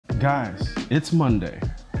Guys, it's Monday.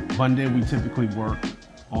 Monday we typically work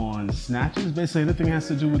on snatches, basically anything has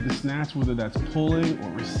to do with the snatch, whether that's pulling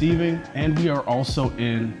or receiving. And we are also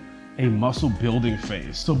in a muscle building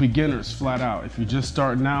phase. So beginners, flat out, if you're just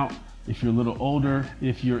starting out, if you're a little older,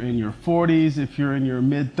 if you're in your 40s, if you're in your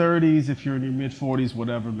mid 30s, if you're in your mid 40s,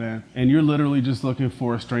 whatever, man, and you're literally just looking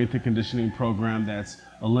for a strength and conditioning program that's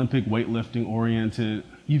Olympic weightlifting oriented,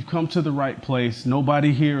 you've come to the right place.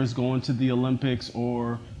 Nobody here is going to the Olympics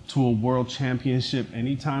or to a world championship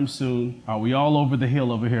anytime soon. Are we all over the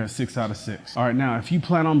hill over here at 6 out of 6? All right, now, if you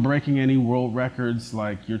plan on breaking any world records,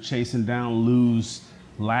 like you're chasing down Lou's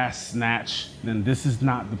last snatch, then this is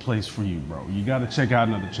not the place for you, bro. You got to check out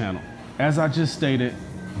another channel. As I just stated,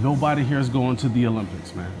 nobody here is going to the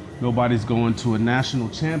Olympics, man. Nobody's going to a national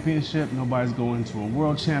championship. Nobody's going to a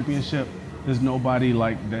world championship. There's nobody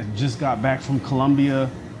like that just got back from Colombia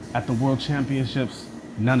at the world championships.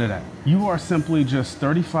 None of that. You are simply just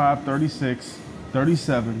 35, 36,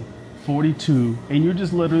 37, 42, and you're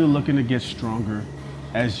just literally looking to get stronger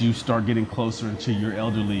as you start getting closer into your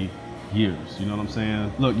elderly years. You know what I'm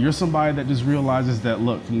saying? Look, you're somebody that just realizes that,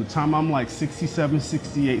 look, from the time I'm like 67,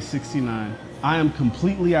 68, 69, I am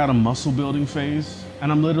completely out of muscle building phase,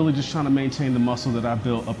 and I'm literally just trying to maintain the muscle that I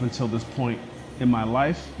built up until this point in my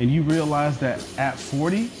life. And you realize that at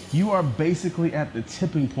 40, you are basically at the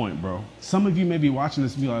tipping point, bro. Some of you may be watching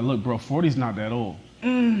this and be like, look, bro, 40 is not that old.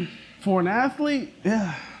 For an athlete,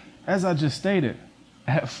 yeah, as I just stated,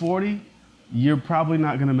 at 40, you're probably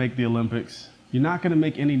not gonna make the Olympics. You're not gonna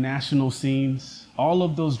make any national scenes. All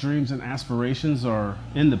of those dreams and aspirations are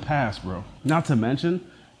in the past, bro. Not to mention,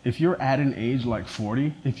 if you're at an age like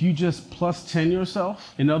 40, if you just plus 10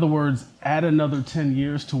 yourself, in other words, add another 10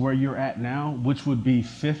 years to where you're at now, which would be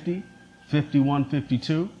 50, 51,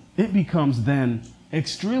 52, it becomes then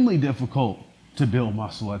extremely difficult to build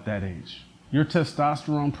muscle at that age. Your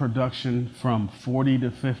testosterone production from 40 to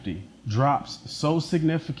 50 drops so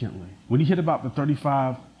significantly. When you hit about the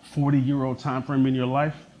 35, 40-year-old time frame in your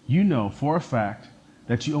life, you know for a fact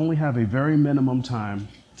that you only have a very minimum time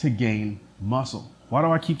to gain muscle. Why do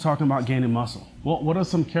I keep talking about gaining muscle? Well, what are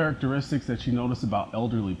some characteristics that you notice about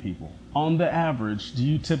elderly people? On the average, do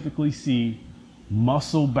you typically see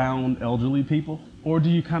muscle-bound elderly people? Or do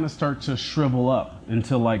you kind of start to shrivel up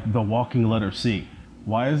into like the walking letter C?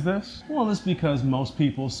 Why is this? Well, it's because most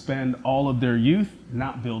people spend all of their youth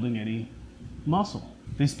not building any muscle.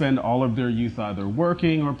 They spend all of their youth either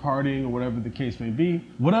working or partying or whatever the case may be.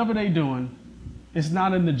 Whatever they're doing, it's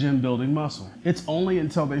not in the gym building muscle. It's only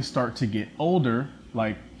until they start to get older,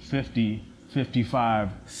 like 50,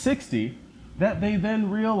 55, 60, that they then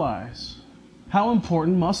realize how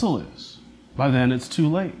important muscle is. By then it's too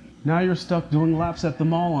late. Now you're stuck doing laps at the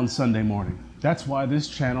mall on Sunday morning. That's why this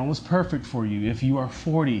channel is perfect for you if you are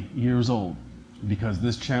 40 years old, because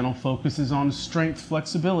this channel focuses on strength,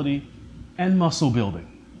 flexibility, and muscle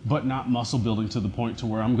building, but not muscle building to the point to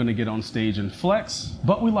where I'm gonna get on stage and flex,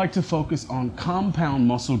 but we like to focus on compound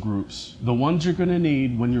muscle groups, the ones you're gonna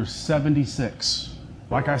need when you're 76.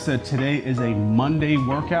 Like I said, today is a Monday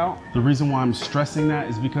workout. The reason why I'm stressing that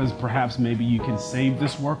is because perhaps maybe you can save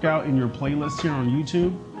this workout in your playlist here on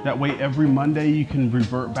YouTube. That way every Monday you can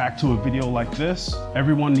revert back to a video like this.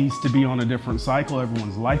 Everyone needs to be on a different cycle.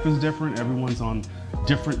 Everyone's life is different. Everyone's on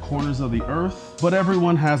different corners of the earth, but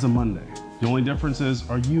everyone has a Monday. The only difference is,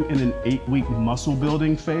 are you in an 8-week muscle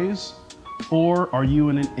building phase, or are you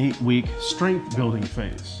in an 8-week strength building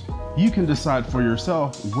phase? You can decide for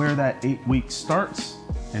yourself where that 8 weeks starts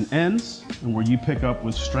and ends, and where you pick up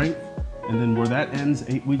with strength, and then where that ends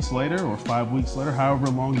 8 weeks later or 5 weeks later, however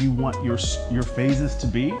long you want your phases to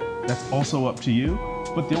be. That's also up to you.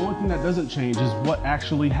 But the only thing that doesn't change is what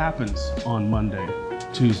actually happens on Monday,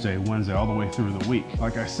 Tuesday, Wednesday, all the way through the week.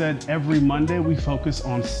 Like I said, every Monday we focus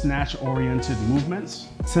on snatch-oriented movements.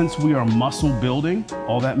 Since we are muscle building,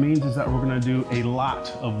 all that means is that we're gonna do a lot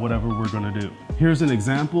of whatever we're gonna do. Here's an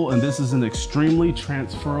example, and this is an extremely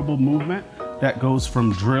transferable movement that goes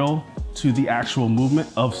from drill to the actual movement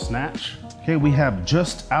of snatch. Okay, we have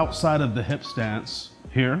just outside of the hip stance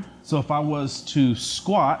here. So if I was to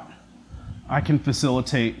squat, I can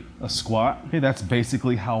facilitate a squat. Okay, that's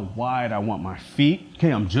basically how wide I want my feet.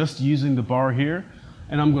 Okay, I'm just using the bar here,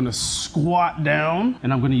 and I'm gonna squat down,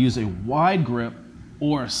 and I'm gonna use a wide grip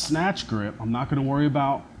or a snatch grip. I'm not gonna worry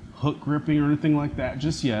about hook gripping or anything like that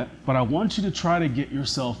just yet, but I want you to try to get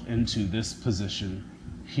yourself into this position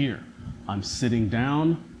here. I'm sitting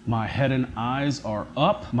down, my head and eyes are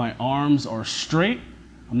up, my arms are straight.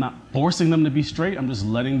 I'm not forcing them to be straight, I'm just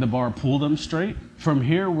letting the bar pull them straight. From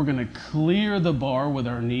here, we're gonna clear the bar with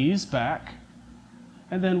our knees back,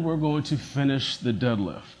 and then we're going to finish the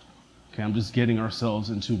deadlift. Okay, I'm just getting ourselves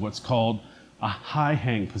into what's called a high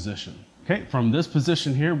hang position. Okay, from this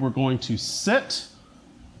position here, we're going to sit,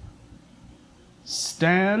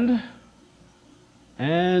 stand,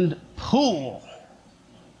 and pull.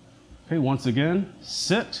 Okay, once again,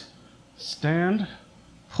 sit, stand,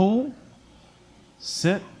 pull,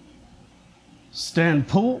 sit, stand,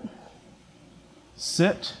 pull,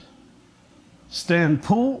 sit, stand,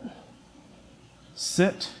 pull,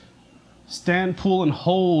 sit, stand, pull, and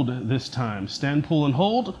hold this time. Stand, pull, and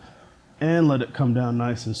hold, and let it come down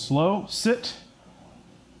nice and slow. Sit,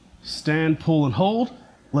 stand, pull, and hold.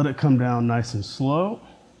 Let it come down nice and slow.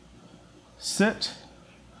 Sit,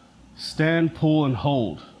 stand, pull, and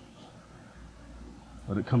hold.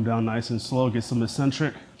 Let it come down nice and slow. Get some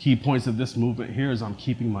eccentric. Key points of this movement here is I'm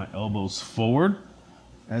keeping my elbows forward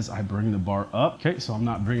as I bring the bar up. Okay, so I'm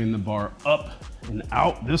not bringing the bar up and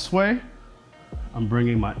out this way. I'm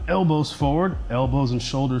bringing my elbows forward, elbows and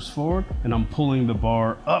shoulders forward, and I'm pulling the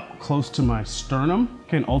bar up close to my sternum.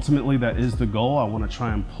 Okay, and ultimately that is the goal. I want to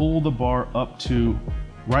try and pull the bar up to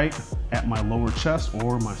right at my lower chest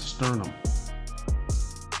or my sternum.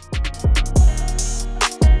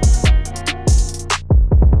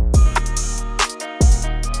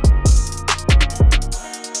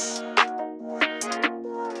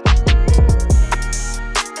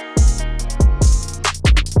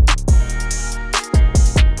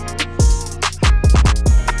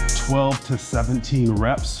 To 17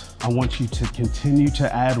 reps. I want you to continue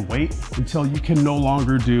to add weight until you can no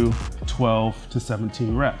longer do 12 to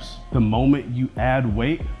 17 reps. The moment you add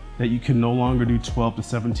weight that you can no longer do 12 to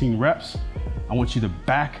 17 reps, I want you to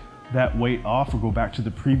back that weight off or go back to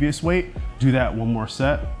the previous weight. Do that one more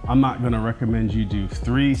set. I'm not gonna recommend you do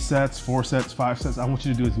 3 sets, 4 sets, 5 sets. I want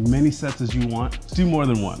you to do as many sets as you want. Just do more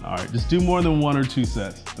than one, all right? Just do more than 1 or 2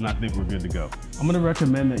 sets, and I think we're good to go. I'm gonna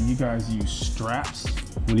recommend that you guys use straps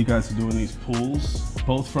when you guys are doing these pulls,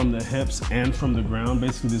 both from the hips and from the ground.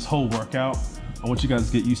 Basically this whole workout, I want you guys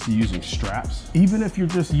to get used to using straps. Even if you're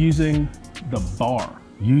just using the bar,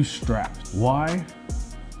 use straps. Why?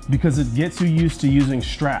 Because it gets you used to using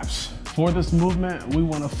straps. For this movement, we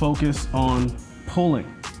want to focus on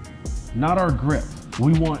pulling, not our grip.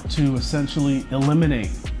 We want to essentially eliminate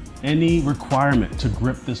any requirement to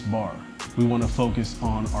grip this bar. We want to focus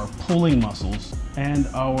on our pulling muscles and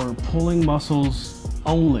our pulling muscles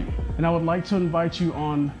only. And I would like to invite you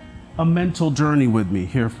on a mental journey with me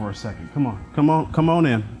here for a second. Come on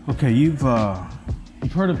in. Okay, you've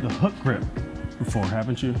heard of the hook grip before,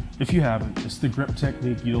 haven't you? If you haven't, it's the grip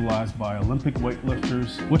technique utilized by Olympic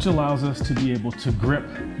weightlifters, which allows us to be able to grip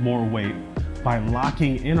more weight by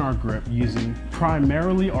locking in our grip using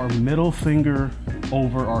primarily our middle finger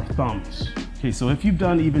over our thumbs. Okay, so if you've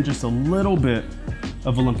done even just a little bit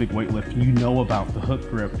of Olympic weightlifting, you know about the hook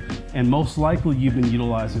grip, and most likely you've been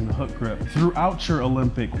utilizing the hook grip throughout your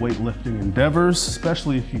Olympic weightlifting endeavors,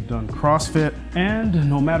 especially if you've done CrossFit, and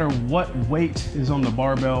no matter what weight is on the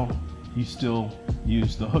barbell, you still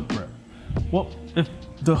use the hook grip. Well, if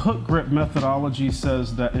the hook grip methodology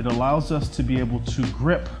says that it allows us to be able to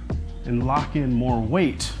grip and lock in more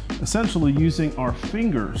weight, essentially using our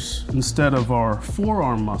fingers instead of our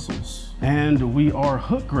forearm muscles, and we are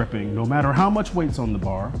hook gripping no matter how much weight's on the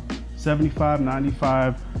bar, 75,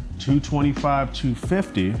 95, 225,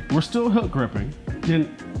 250, we're still hook gripping,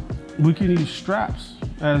 then we can use straps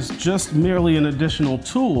as just merely an additional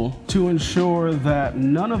tool to ensure that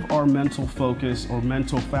none of our mental focus or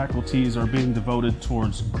mental faculties are being devoted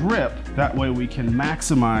towards grip. That way we can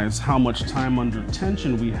maximize how much time under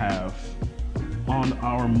tension we have on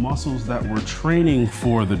our muscles that we're training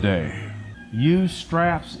for the day. Use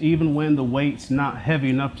straps even when the weight's not heavy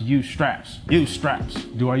enough to use straps. Use straps.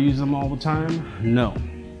 Do I use them all the time? No.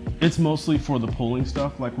 It's mostly for the pulling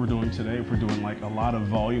stuff like we're doing today. If we're doing like a lot of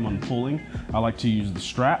volume on pulling, I like to use the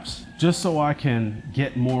straps just so I can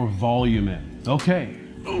get more volume in. Okay.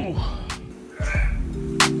 Ooh.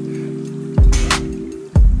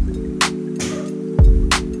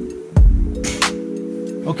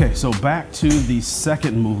 Okay, so back to the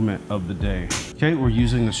second movement of the day. Okay, we're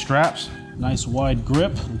using the straps. Nice wide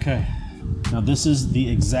grip. Okay, now this is the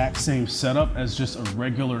exact same setup as just a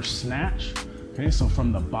regular snatch. Okay, so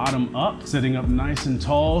from the bottom up, sitting up nice and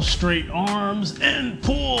tall, straight arms, and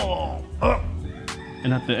pull up.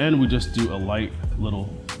 And at the end, we just do a light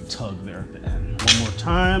little tug there at the end. One more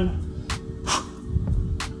time.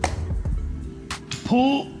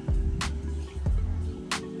 Pull.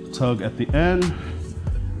 Tug at the end.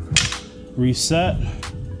 Reset.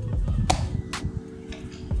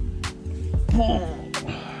 Pull.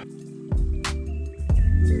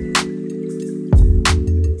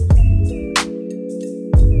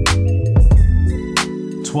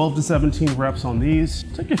 12 to 17 reps on these.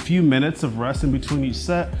 Take a few minutes of rest in between each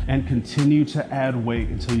set and continue to add weight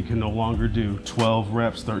until you can no longer do 12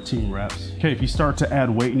 reps, 13 reps. Okay, if you start to add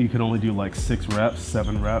weight and you can only do like 6 reps,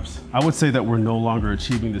 7 reps, I would say that we're no longer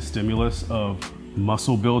achieving the stimulus of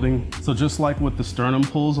muscle building. So just like with the sternum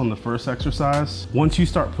pulls on the first exercise, once you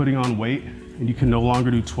start putting on weight and you can no longer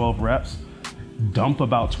do 12 reps, dump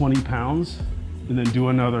about 20 pounds and then do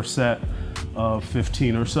another set of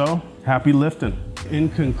 15 or so. Happy lifting. In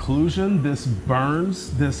conclusion, this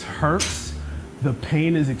burns, this hurts. The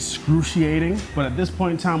pain is excruciating, but at this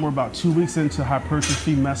point in time, we're about 2 weeks into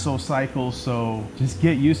hypertrophy mesocycle, so just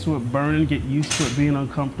get used to it burning, get used to it being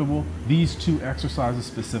uncomfortable. These 2 exercises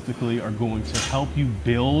specifically are going to help you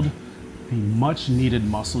build the much needed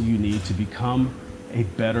muscle you need to become a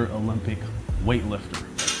better Olympic weightlifter.